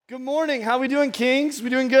Good morning. How we doing, Kings? We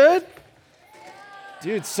doing good?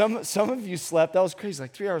 Dude, some of you slept. That was crazy.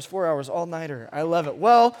 Like 3 hours, 4 hours, all-nighter. I love it.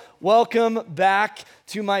 Well, welcome back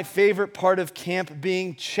to my favorite part of camp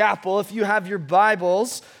being chapel. If you have your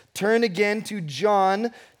Bibles, turn again to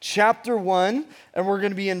John chapter 1, and we're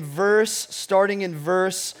going to be starting in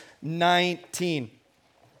verse 19.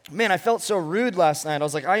 Man, I felt so rude last night. I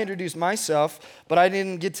was like, I introduced myself, but I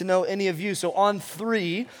didn't get to know any of you. So on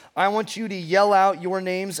 3, I want you to yell out your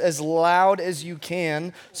names as loud as you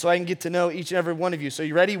can so I can get to know each and every one of you. So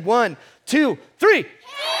you ready? 1, 2, 3.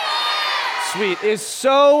 Sweet. It's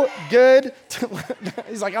so good.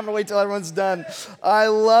 He's like, I'm going to wait till everyone's done. I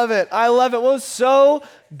love it. I love it. Well, it's so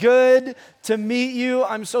good to meet you.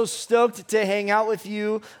 I'm so stoked to hang out with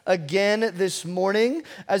you again this morning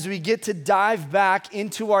as we get to dive back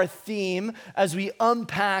into our theme as we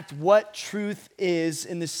unpack what truth is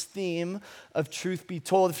in this theme of truth be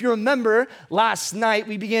told. If you remember, last night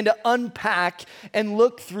we began to unpack and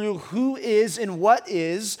look through who is and what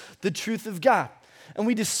is the truth of God. And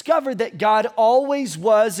we discovered that God always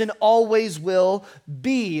was and always will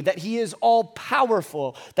be, that he is all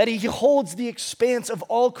powerful, that he holds the expanse of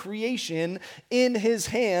all creation in his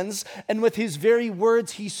hands, and with his very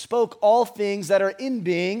words he spoke all things that are in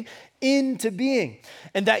being into being.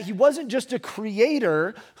 And that he wasn't just a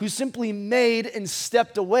creator who simply made and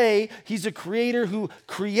stepped away. He's a creator who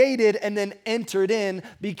created and then entered in,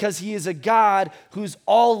 because he is a God who's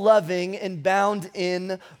all loving and bound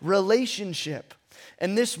in relationship.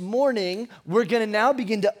 And this morning, we're going to now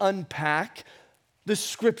begin to unpack the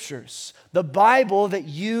scriptures, the Bible that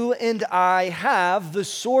you and I have, the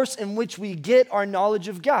source in which we get our knowledge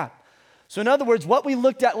of God. So in other words, what we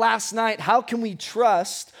looked at last night, how can we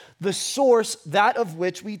trust the source, that of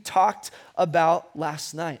which we talked about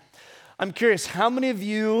last night? I'm curious, how many of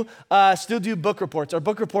you still do book reports? Are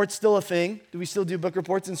book reports still a thing? Do we still do book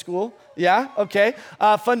reports in school? Yeah? Okay.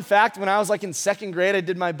 Fun fact, when I was like in second grade, I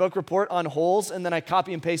did my book report on holes, and then I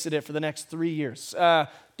copy and pasted it for the next 3 years.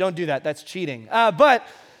 Don't do that. That's cheating. But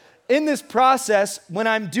in this process, when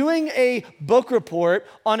I'm doing a book report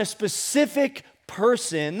on a specific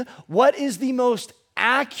person, what is the most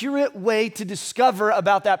accurate way to discover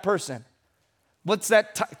about that person? What's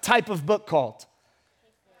that type of book called?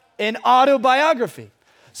 An autobiography,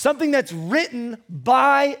 something that's written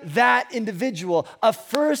by that individual, a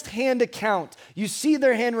first-hand account. You see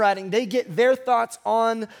their handwriting, they get their thoughts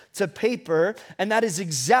on to paper, and that is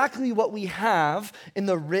exactly what we have in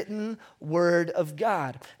the written word of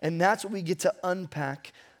God. And that's what we get to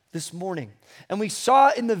unpack this morning. And we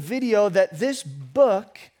saw in the video that this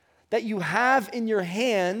book that you have in your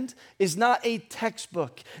hand is not a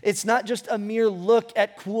textbook. It's not just a mere look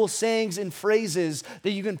at cool sayings and phrases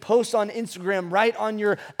that you can post on Instagram, write on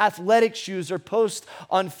your athletic shoes, or post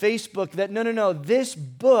on Facebook. No. This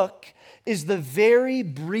book is the very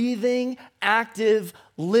breathing, active,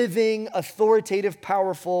 living, authoritative,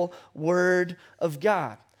 powerful Word of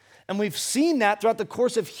God. And we've seen that throughout the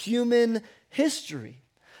course of human history,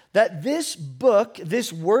 that this book,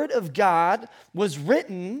 this Word of God, was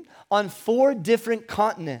written on 4 different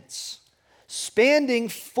continents, spanning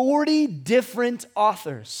 40 different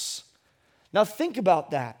authors. Now think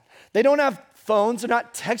about that. They don't have phones. They're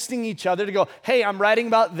not texting each other to go, hey, I'm writing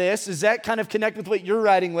about this. Does that kind of connect with what you're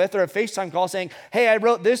writing with? Or a FaceTime call saying, hey, I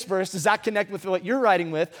wrote this verse. Does that connect with what you're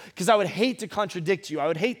writing with? Because I would hate to contradict you. I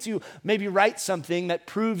would hate to maybe write something that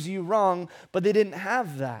proves you wrong, but they didn't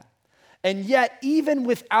have that. And yet, even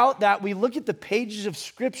without that, we look at the pages of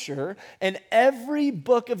Scripture, and every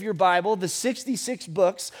book of your Bible, the 66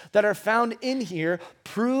 books that are found in here,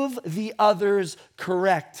 prove the others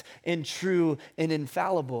correct and true and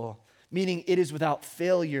infallible, meaning it is without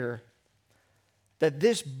failure. That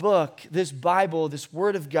this book, this Bible, this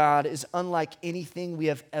Word of God is unlike anything we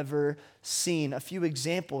have ever seen. A few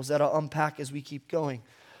examples that I'll unpack as we keep going.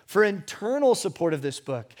 For internal support of this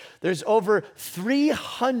book, there's over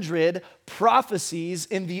 300 prophecies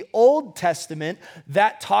in the Old Testament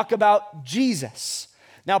that talk about Jesus.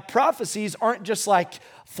 Now, prophecies aren't just like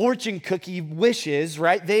fortune cookie wishes,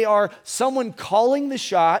 right? They are someone calling the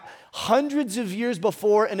shot hundreds of years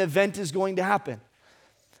before an event is going to happen.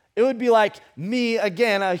 It would be like me,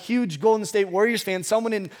 again, a huge Golden State Warriors fan,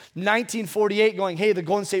 someone in 1948 going, hey, the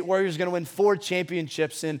Golden State Warriors are going to win 4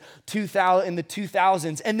 championships in the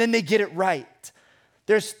 2000s, and then they get it right.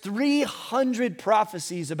 There's 300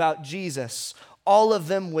 prophecies about Jesus, all of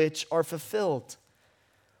them which are fulfilled.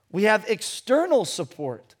 We have external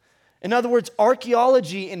support. In other words,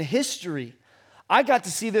 archaeology and history. I got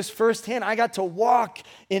to see this firsthand. I got to walk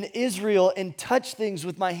in Israel and touch things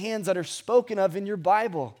with my hands that are spoken of in your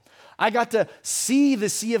Bible. I got to see the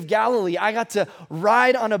Sea of Galilee. I got to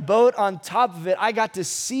ride on a boat on top of it. I got to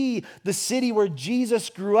see the city where Jesus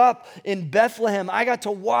grew up in Bethlehem. I got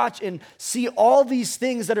to watch and see all these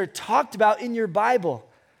things that are talked about in your Bible.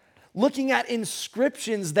 Looking at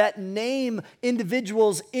inscriptions that name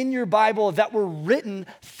individuals in your Bible that were written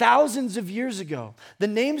thousands of years ago. The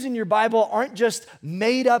names in your Bible aren't just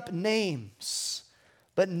made up names,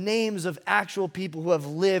 but names of actual people who have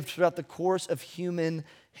lived throughout the course of human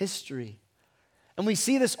history. And we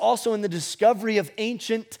see this also in the discovery of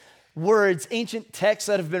ancient words, ancient texts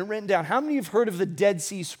that have been written down. How many of you have heard of the Dead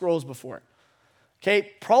Sea Scrolls before?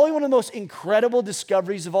 Okay, probably one of the most incredible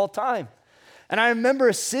discoveries of all time. And I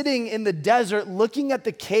remember sitting in the desert looking at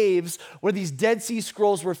the caves where these Dead Sea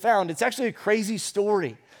Scrolls were found. It's actually a crazy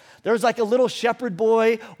story. There was like a little shepherd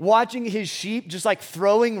boy watching his sheep just like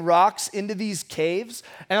throwing rocks into these caves.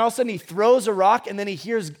 And all of a sudden he throws a rock and then he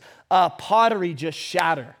hears pottery just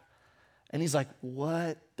shatter. And he's like,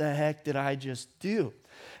 what the heck did I just do?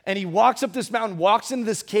 And he walks up this mountain, walks into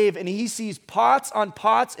this cave, and he sees pots on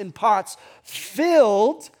pots and pots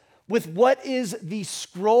filled with what is the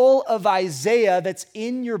scroll of Isaiah that's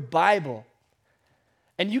in your Bible.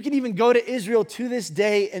 And you can even go to Israel to this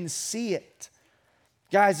day and see it.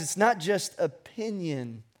 Guys, it's not just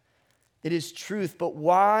opinion, it is truth. But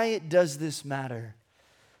why does this matter?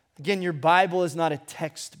 Again, your Bible is not a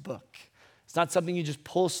textbook. It's not something you just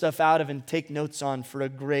pull stuff out of and take notes on for a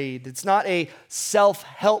grade. It's not a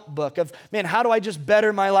self-help book of, man, how do I just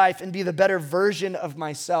better my life and be the better version of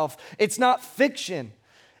myself? It's not fiction.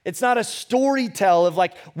 It's not a story tell of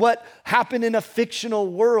like what happened in a fictional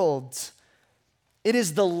world. It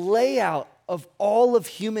is the layout of all of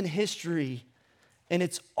human history, and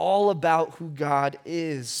it's all about who God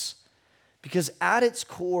is. Because at its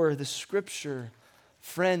core, the scripture,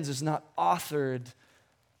 friends, is not authored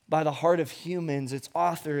by the heart of humans. It's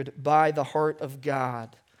authored by the heart of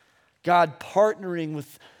God. God partnering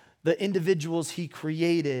with the individuals he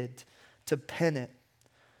created to pen it.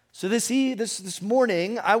 So this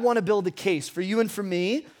morning, I want to build a case for you and for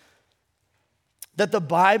me that the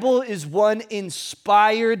Bible is one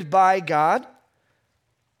inspired by God,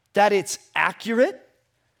 that it's accurate,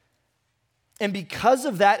 and because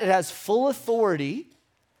of that, it has full authority,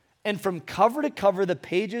 and from cover to cover, the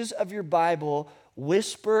pages of your Bible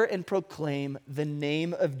whisper and proclaim the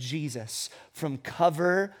name of Jesus from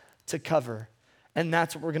cover to cover. And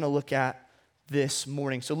that's what we're going to look at this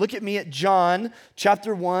morning. So look at me at John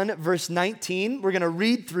chapter 1, verse 19. We're going to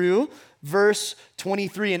read through verse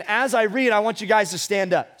 23. And as I read, I want you guys to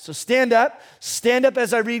stand up. So stand up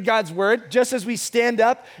as I read God's word. Just as we stand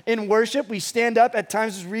up in worship, we stand up at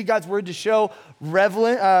times as we read God's word to show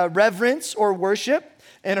reverence or worship.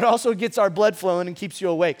 And it also gets our blood flowing and keeps you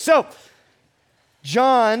awake. So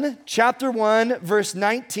John chapter 1, verse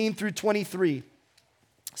 19 through 23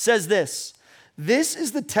 says this. This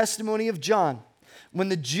is the testimony of John. When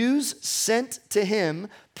the Jews sent to him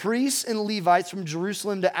priests and Levites from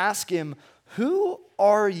Jerusalem to ask him, "Who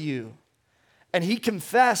are you?" And he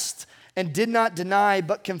confessed and did not deny,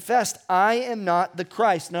 but confessed, "I am not the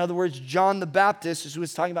Christ." In other words, John the Baptist is who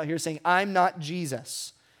it's talking about here, saying, "I'm not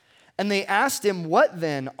Jesus." And they asked him, "What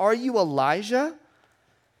then? Are you Elijah?"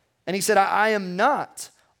 And he said, I am not.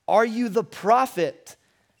 Are you the prophet?"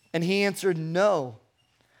 And he answered, "No."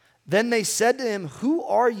 Then they said to him, "Who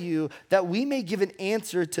are you, that we may give an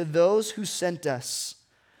answer to those who sent us?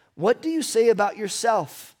 What do you say about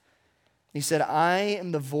yourself?" And he said, "I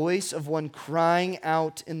am the voice of one crying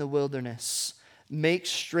out in the wilderness, 'Make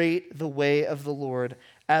straight the way of the Lord,'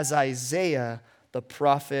 as Isaiah the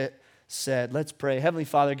prophet said." Let's pray. Heavenly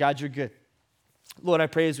Father, God, you're good. Lord, I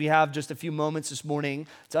pray as we have just a few moments this morning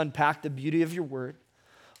to unpack the beauty of your word.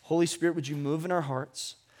 Holy Spirit, would you move in our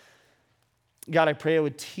hearts? God, I pray I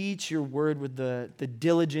would teach your word with the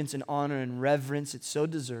diligence and honor and reverence it so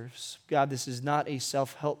deserves. God, this is not a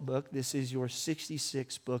self-help book. This is your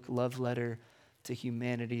 66-book love letter to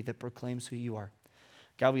humanity that proclaims who you are.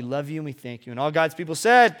 God, we love you and we thank you. And all God's people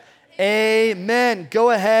said, amen.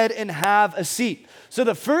 Go ahead and have a seat. So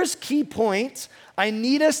the first key point I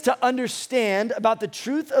need us to understand about the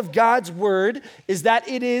truth of God's word is that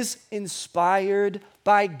it is inspired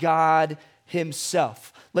by God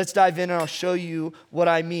himself. Let's dive in and I'll show you what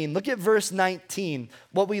I mean. Look at verse 19,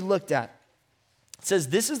 what we looked at. It says,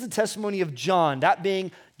 "This is the testimony of John," that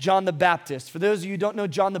being John the Baptist. For those of you who don't know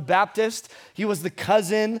John the Baptist, he was the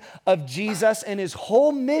cousin of Jesus, and his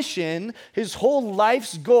whole mission, his whole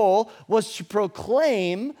life's goal was to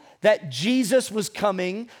proclaim that Jesus was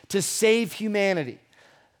coming to save humanity.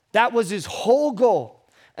 That was his whole goal.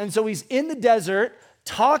 And so he's in the desert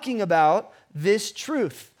talking about this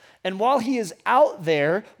truth. And while he is out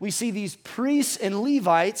there, we see these priests and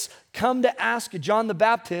Levites come to ask John the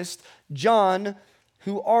Baptist, John,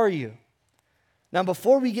 who are you? Now,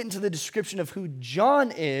 before we get into the description of who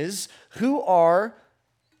John is, who are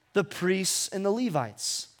the priests and the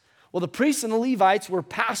Levites? Well, the priests and the Levites were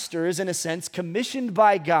pastors, in a sense, commissioned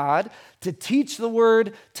by God to teach the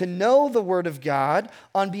word, to know the word of God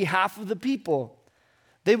on behalf of the people.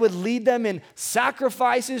 They would lead them in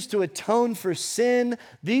sacrifices to atone for sin.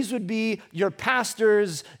 These would be your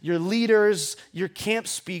pastors, your leaders, your camp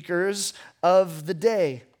speakers of the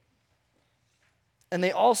day. And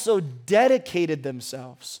they also dedicated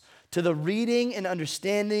themselves to the reading and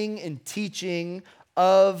understanding and teaching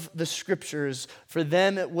of the scriptures. For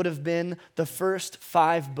them, it would have been the first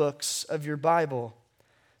 5 books of your Bible.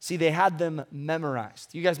 See, they had them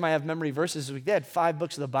memorized. You guys might have memory verses this week. They had 5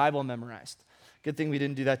 books of the Bible memorized. Good thing we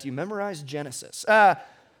didn't do that to you. Memorize Genesis.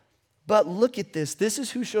 But look at this. This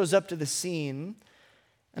is who shows up to the scene.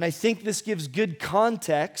 And I think this gives good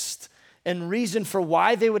context and reason for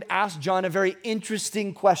why they would ask John a very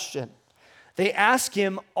interesting question. They ask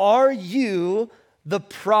him, are you the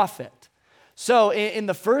prophet? So in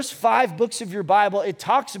the first 5 books of your Bible, it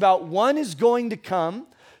talks about one is going to come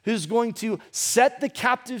who's going to set the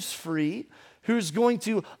captives free, who's going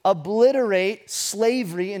to obliterate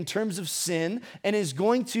slavery in terms of sin, and is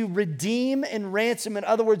going to redeem and ransom, in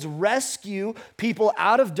other words, rescue people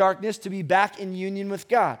out of darkness to be back in union with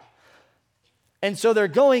God. And so they're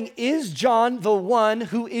going, is John the one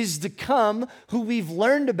who is to come, who we've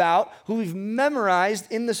learned about, who we've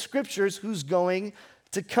memorized in the scriptures, who's going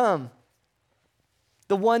to come?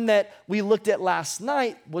 The one that we looked at last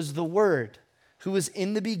night was the Word, who was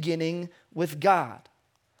in the beginning with God.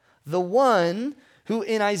 The one who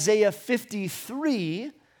in Isaiah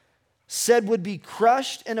 53 said would be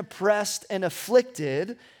crushed and oppressed and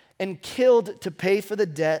afflicted and killed to pay for the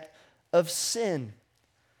debt of sin.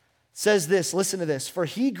 It says this, listen to this. For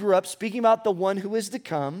he grew up, speaking about the one who is to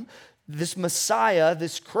come, this Messiah,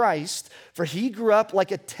 this Christ, for he grew up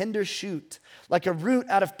like a tender shoot, like a root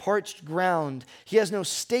out of parched ground. He has no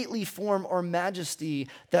stately form or majesty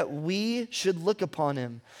that we should look upon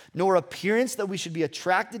him, nor appearance that we should be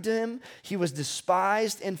attracted to him. He was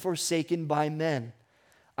despised and forsaken by men.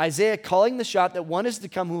 Isaiah calling the shot that one is to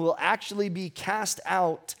come who will actually be cast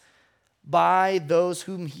out by those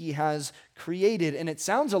whom he has created. And it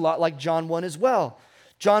sounds a lot like John 1 as well.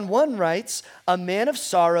 John 1 writes, a man of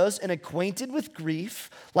sorrows and acquainted with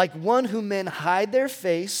grief, like one whom men hide their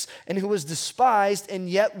face and who was despised, and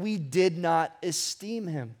yet we did not esteem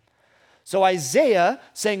him. So Isaiah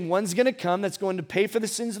saying one's going to come that's going to pay for the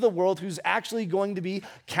sins of the world, who's actually going to be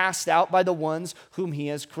cast out by the ones whom he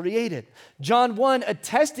has created. John 1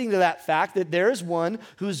 attesting to that fact that there is one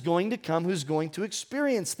who's going to come, who's going to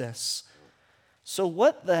experience this. So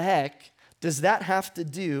what the heck does that have to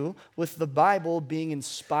do with the Bible being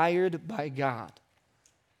inspired by God?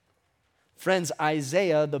 Friends,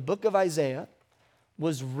 Isaiah, the book of Isaiah,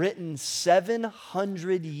 was written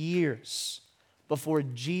 700 years before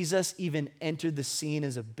Jesus even entered the scene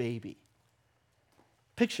as a baby.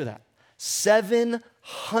 Picture that.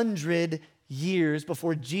 700 years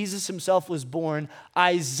before Jesus himself was born,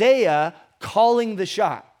 Isaiah calling the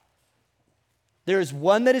shot. There is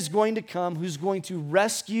one that is going to come who's going to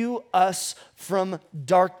rescue us from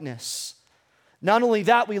darkness. Not only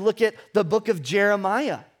that, we look at the book of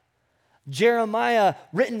Jeremiah. Jeremiah,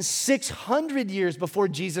 written 600 years before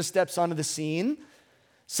Jesus steps onto the scene,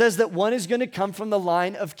 says that one is going to come from the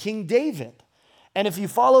line of King David. And if you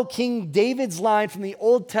follow King David's line from the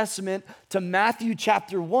Old Testament to Matthew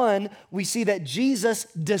chapter 1, we see that Jesus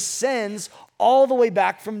descends all the way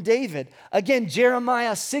back from David. Again,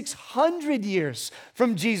 Jeremiah, 600 years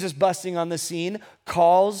from Jesus busting on the scene,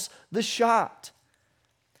 calls the shot.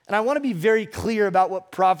 And I want to be very clear about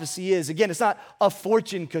what prophecy is. Again, it's not a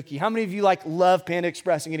fortune cookie. How many of you love Panda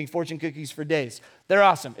Express and getting fortune cookies for days? They're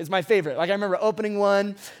awesome. It's my favorite. I remember opening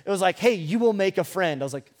one. It was like, hey, you will make a friend. I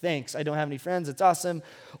was like, thanks. I don't have any friends. It's awesome.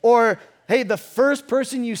 Or, hey, the first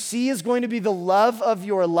person you see is going to be the love of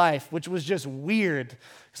your life, which was just weird.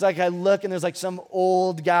 It's like I look and there's some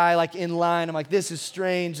old guy in line. I'm like, this is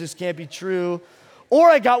strange. This can't be true. Or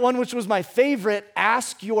I got one which was my favorite,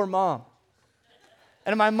 ask your mom.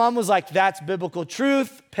 And my mom was like, that's biblical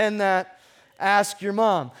truth. Pen that. Ask your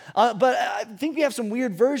mom. But I think we have some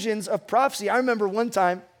weird versions of prophecy. I remember one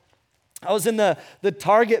time I was in the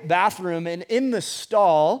Target bathroom, and in the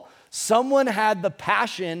stall, someone had the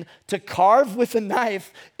passion to carve with a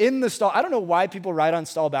knife in the stall. I don't know why people write on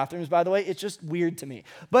stall bathrooms, by the way. It's just weird to me.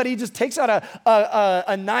 But he just takes out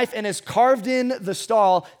a knife and has carved in the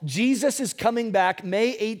stall, Jesus is coming back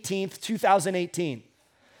May 18th, 2018.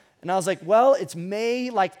 And I was like, well, it's May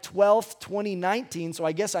like 12th, 2019, so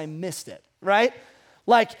I guess I missed it, right?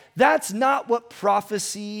 Like, that's not what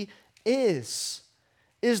prophecy is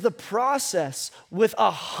the process with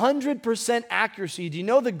 100% accuracy. Do you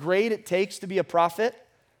know the grade it takes to be a prophet?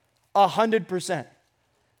 100%.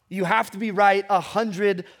 You have to be right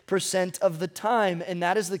 100% of the time, and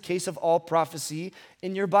that is the case of all prophecy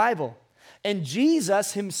in your Bible. And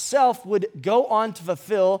Jesus himself would go on to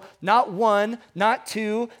fulfill not one, not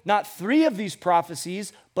two, not three of these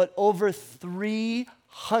prophecies, but over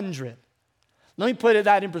 300. Let me put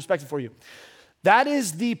that in perspective for you. That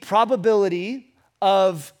is the probability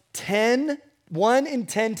of 1 in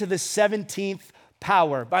 10 to the 17th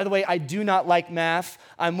power. By the way, I do not like math.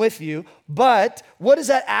 I'm with you. But what does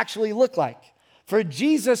that actually look like? For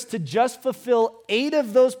Jesus to just fulfill 8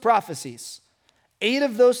 of those prophecies, 8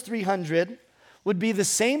 of those 300, would be the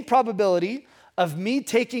same probability of me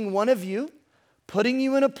taking one of you, putting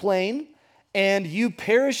you in a plane, and you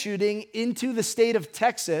parachuting into the state of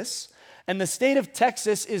Texas. And the state of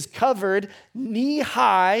Texas is covered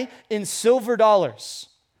knee-high in silver dollars.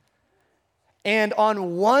 And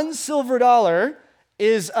on one silver dollar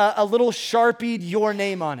is a little Sharpied your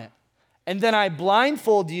name on it. And then I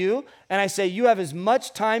blindfold you, and I say, you have as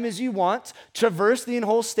much time as you want, traverse the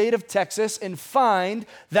whole state of Texas and find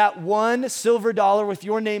that one silver dollar with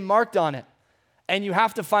your name marked on it. And you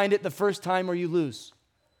have to find it the first time or you lose.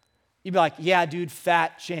 You'd be like, yeah, dude,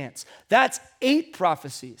 fat chance. That's 8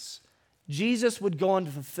 prophecies. Jesus would go on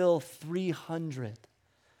to fulfill 300.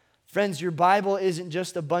 Friends, your Bible isn't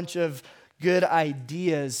just a bunch of good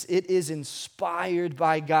ideas. It is inspired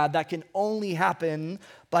by God. That can only happen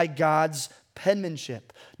by God's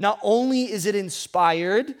penmanship. Not only is it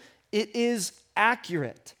inspired, it is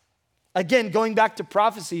accurate. Again, going back to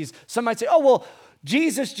prophecies, some might say, oh, well,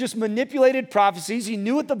 Jesus just manipulated prophecies. He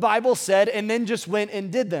knew what the Bible said and then just went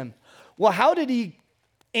and did them. Well, how did he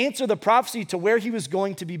answer the prophecy to where he was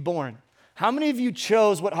going to be born? How many of you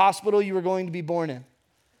chose what hospital you were going to be born in?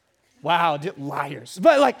 Wow, liars.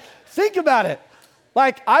 But think about it.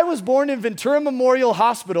 I was born in Ventura Memorial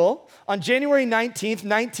Hospital on January 19th,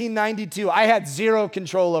 1992. I had zero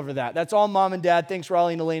control over that. That's all mom and dad. Thanks,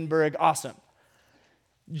 Raleigh and Elaine Berg. Awesome.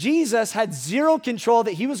 Jesus had zero control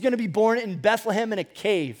that he was going to be born in Bethlehem in a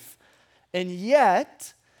cave. And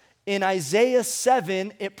yet, in Isaiah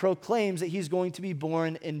 7, it proclaims that he's going to be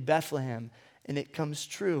born in Bethlehem. And it comes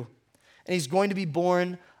true. And he's going to be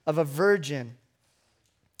born of a virgin.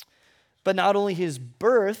 But not only his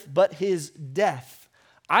birth, but his death.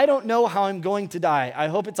 I don't know how I'm going to die. I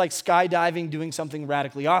hope it's like skydiving, doing something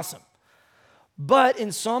radically awesome. But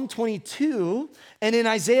in Psalm 22 and in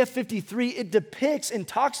Isaiah 53, it depicts and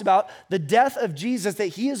talks about the death of Jesus, that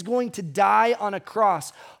he is going to die on a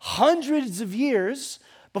cross hundreds of years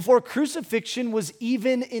before crucifixion was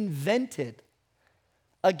even invented.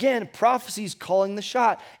 Again, prophecy's calling the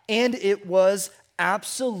shot, and it was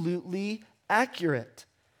absolutely accurate.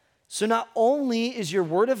 So not only is your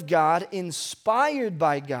word of God inspired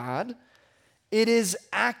by God, it is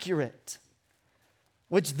accurate.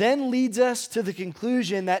 Which then leads us to the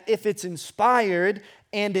conclusion that if it's inspired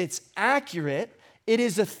and it's accurate, it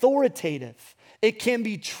is authoritative. It can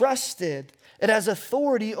be trusted. It has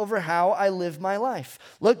authority over how I live my life.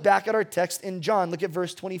 Look back at our text in John. Look at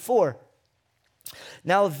verse 24.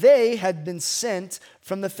 Now they had been sent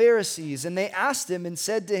from the Pharisees, and they asked him and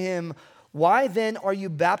said to him, why then are you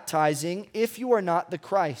baptizing if you are not the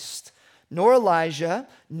Christ, nor Elijah,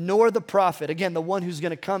 nor the prophet? Again, the one who's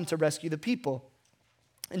going to come to rescue the people.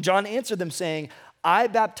 And John answered them saying, I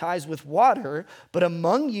baptize with water, but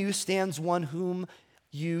among you stands one whom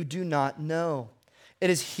you do not know. It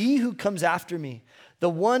is he who comes after me, the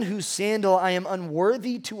one whose sandal I am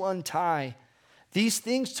unworthy to untie. These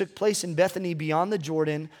things took place in Bethany beyond the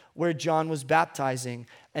Jordan, where John was baptizing.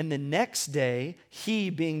 And the next day, he,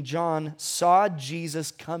 being John, saw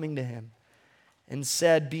Jesus coming to him and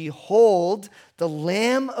said, behold, the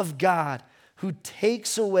Lamb of God who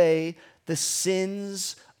takes away the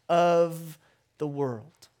sins of the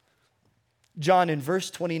world. John, in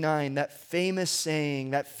verse 29, that famous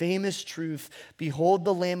saying, that famous truth, behold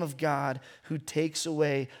the Lamb of God who takes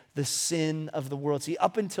away the sin of the world. See,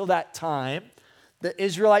 up until that time, the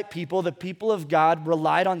Israelite people, the people of God,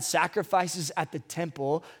 relied on sacrifices at the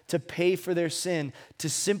temple to pay for their sin, to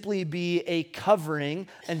simply be a covering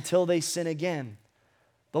until they sin again.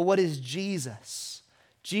 But what is Jesus?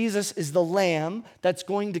 Jesus is the Lamb that's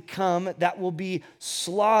going to come, that will be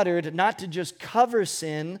slaughtered, not to just cover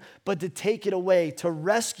sin, but to take it away, to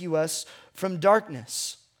rescue us from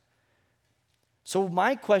darkness. So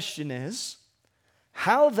my question is,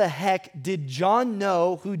 how the heck did John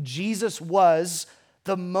know who Jesus was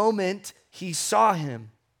the moment he saw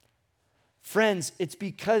him. Friends, it's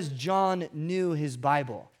because John knew his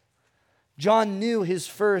Bible. John knew his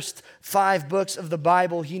first 5 books of the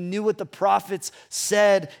Bible. He knew what the prophets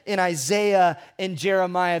said in Isaiah and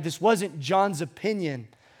Jeremiah. This wasn't John's opinion.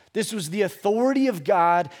 This was the authority of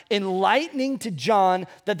God enlightening to John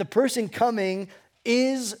that the person coming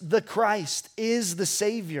is the Christ, is the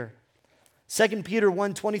Savior. 2 Peter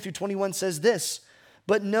 1:20-21 says this,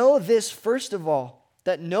 "But know this first of all,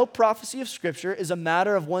 that no prophecy of Scripture is a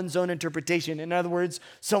matter of one's own interpretation." In other words,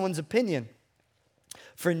 someone's opinion.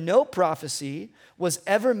 "For no prophecy was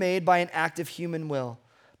ever made by an act of human will,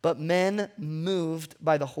 but men moved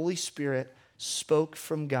by the Holy Spirit spoke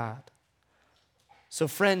from God." So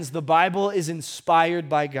friends, the Bible is inspired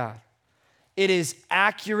by God. It is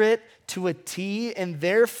accurate to a T, and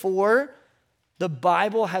therefore the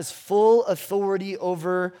Bible has full authority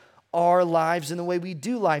over our lives and the way we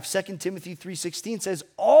do life. 2 Timothy 3:16 says,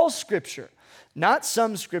 "All Scripture, not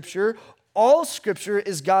some Scripture, all Scripture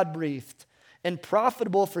is God-breathed and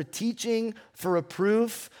profitable for teaching, for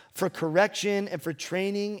reproof, for correction, and for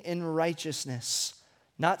training in righteousness."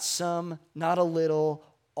 Not some, not a little,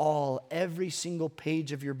 all. Every single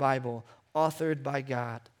page of your Bible, authored by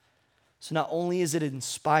God. So not only is it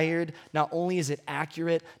inspired, not only is it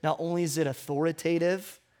accurate, not only is it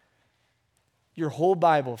authoritative, your whole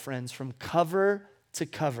Bible, friends, from cover to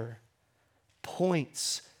cover,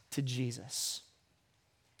 points to Jesus.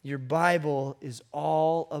 Your Bible is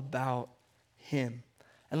all about Him.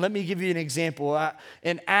 And let me give you an example.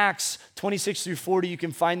 In Acts 26-40, you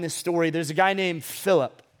can find this story. There's a guy named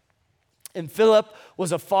Philip. And Philip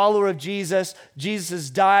was a follower of Jesus. Jesus has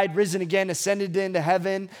died, risen again, ascended into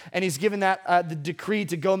heaven, and he's given that the decree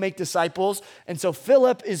to go make disciples. And so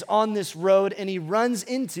Philip is on this road, and he runs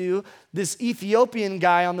into this Ethiopian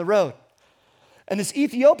guy on the road. And this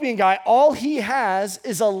Ethiopian guy, all he has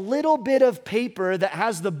is a little bit of paper that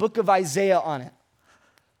has the book of Isaiah on it.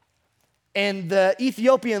 And the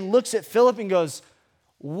Ethiopian looks at Philip and goes,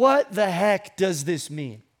 "What the heck does this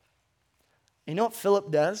mean?" You know what Philip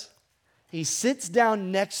does? He sits down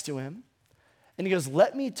next to him and he goes,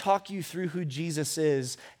 "Let me talk you through who Jesus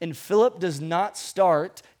is." And Philip does not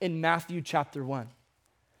start in Matthew chapter 1.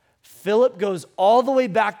 Philip goes all the way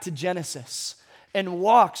back to Genesis and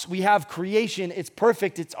walks. We have creation. It's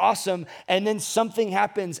perfect. It's awesome. And then something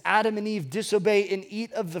happens. Adam and Eve disobey and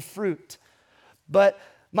eat of the fruit. But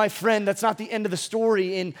my friend, that's not the end of the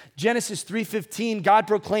story. In Genesis 3:15, God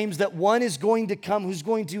proclaims that one is going to come who's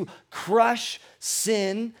going to crush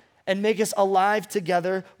sin and make us alive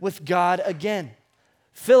together with God again.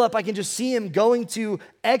 Philip, I can just see him going to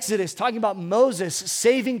Exodus, talking about Moses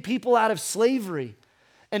saving people out of slavery.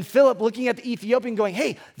 And Philip looking at the Ethiopian going,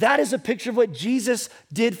 "Hey, that is a picture of what Jesus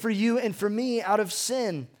did for you and for me out of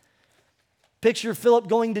sin." Picture Philip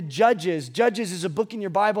going to Judges. Judges is a book in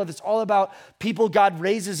your Bible that's all about people God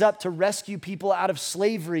raises up to rescue people out of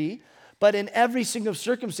slavery. But in every single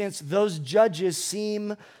circumstance, those judges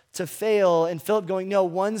seem to fail. And Philip going, "No,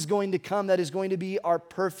 one's going to come that is going to be our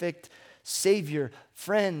perfect Savior."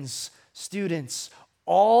 Friends, students,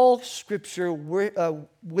 all Scripture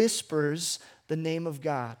whispers the name of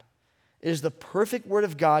God. It is the perfect Word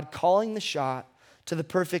of God calling the shot to the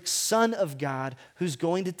perfect Son of God who's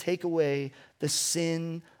going to take away the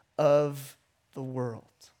sin of the world.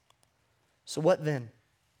 So what then?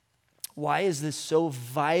 Why is this so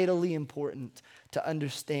vitally important to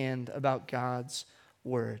understand about God's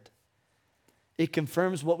Word? It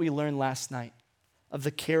confirms what we learned last night of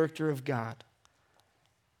the character of God.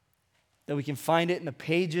 That we can find it in the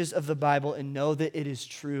pages of the Bible and know that it is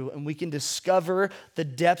true. And we can discover the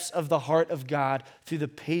depths of the heart of God through the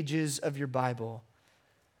pages of your Bible.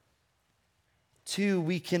 2,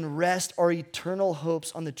 we can rest our eternal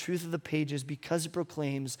hopes on the truth of the pages because it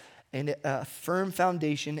proclaims a firm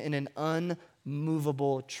foundation and an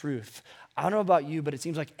unmovable truth. I don't know about you, but it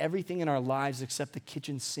seems like everything in our lives except the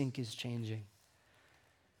kitchen sink is changing.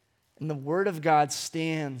 And the Word of God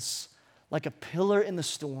stands like a pillar in the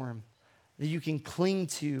storm that you can cling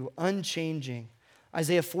to, unchanging.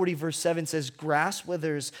 Isaiah 40:7 says, "Grass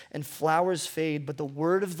withers and flowers fade, but the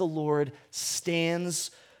word of the Lord stands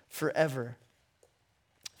forever."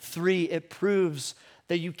 3, it proves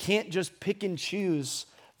that you can't just pick and choose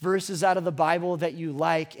verses out of the Bible that you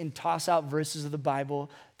like and toss out verses of the Bible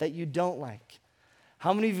that you don't like.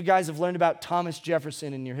 How many of you guys have learned about Thomas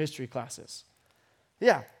Jefferson in your history classes?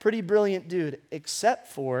 Yeah, pretty brilliant dude, except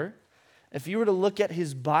for if you were to look at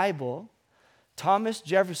his Bible, Thomas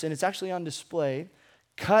Jefferson, it's actually on display,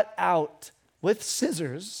 cut out with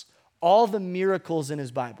scissors all the miracles in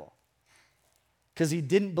his Bible because he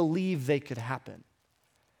didn't believe they could happen.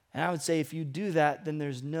 And I would say if you do that, then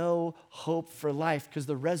there's no hope for life because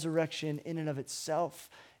the resurrection in and of itself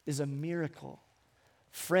is a miracle.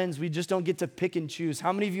 Friends, we just don't get to pick and choose.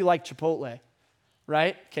 How many of you like Chipotle?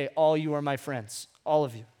 Right? Okay, all you are my friends, all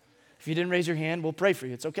of you. If you didn't raise your hand, we'll pray for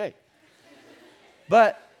you. It's okay.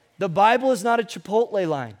 But the Bible is not a Chipotle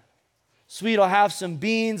line. Sweet, I'll have some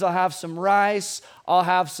beans, I'll have some rice, I'll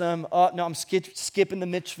have some, no, I'm skipping the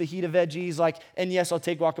Mitch fajita veggies, and yes, I'll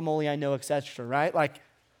take guacamole, I know, etc., right?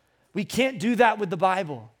 We can't do that with the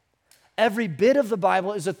Bible. Every bit of the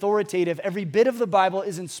Bible is authoritative. Every bit of the Bible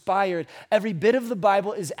is inspired. Every bit of the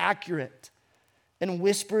Bible is accurate and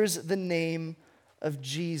whispers the name of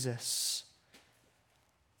Jesus.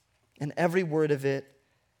 And every word of it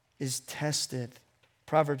is tested.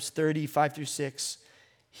 Proverbs 30, 5-6.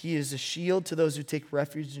 He is a shield to those who take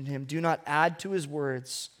refuge in him. Do not add to his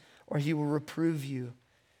words, or he will reprove you,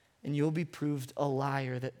 and you'll be proved a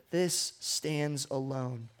liar, that this stands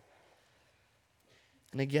alone.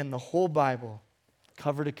 And again, the whole Bible,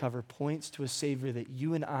 cover to cover, points to a Savior that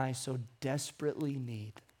you and I so desperately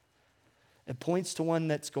need. It points to one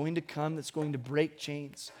that's going to come, that's going to break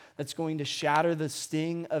chains, that's going to shatter the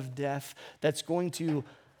sting of death, that's going to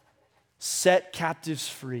set captives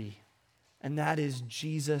free. And that is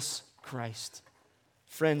Jesus Christ.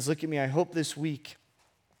 Friends, look at me. I hope this week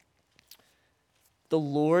the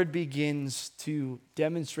Lord begins to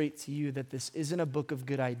demonstrate to you that this isn't a book of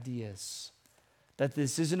good ideas, that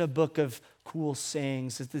this isn't a book of cool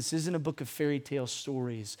sayings, that this isn't a book of fairy tale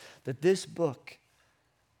stories, that this book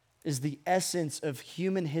is the essence of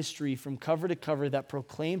human history from cover to cover that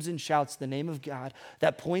proclaims and shouts the name of God,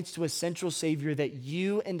 that points to a central Savior that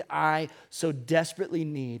you and I so desperately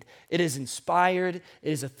need. It is inspired, it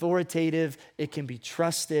is authoritative, it can be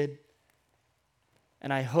trusted.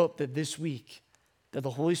 And I hope that this week, that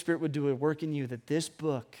the Holy Spirit would do a work in you, that this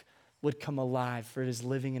book would come alive, for it is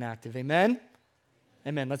living and active. Amen?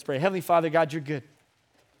 Amen. Let's pray. Heavenly Father, God, you're good.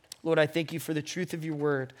 Lord, I thank you for the truth of your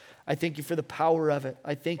word. I thank you for the power of it.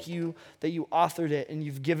 I thank you that you authored it and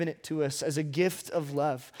you've given it to us as a gift of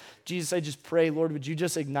love. Jesus, I just pray, Lord, would you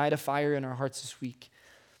just ignite a fire in our hearts this week?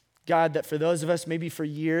 God, that for those of us maybe for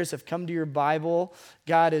years have come to your Bible,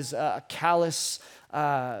 God, is a callous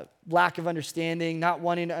lack of understanding, not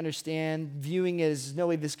wanting to understand, viewing it as no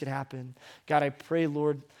way this could happen. God, I pray,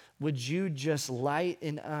 Lord, would you just light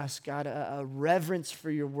in us, God, a reverence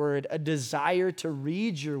for your word, a desire to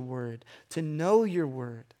read your word, to know your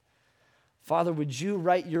word. Father, would you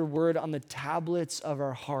write your word on the tablets of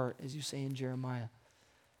our heart, as you say in Jeremiah?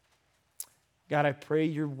 God, I pray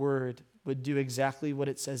your word would do exactly what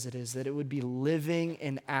it says it is, that it would be living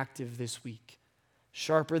and active this week,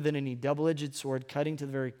 sharper than any double-edged sword, cutting to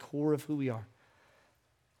the very core of who we are.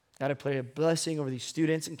 God, I pray a blessing over these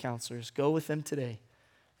students and counselors. Go with them today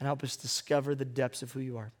and help us discover the depths of who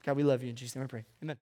you are. God, we love you. In Jesus' name I pray. Amen.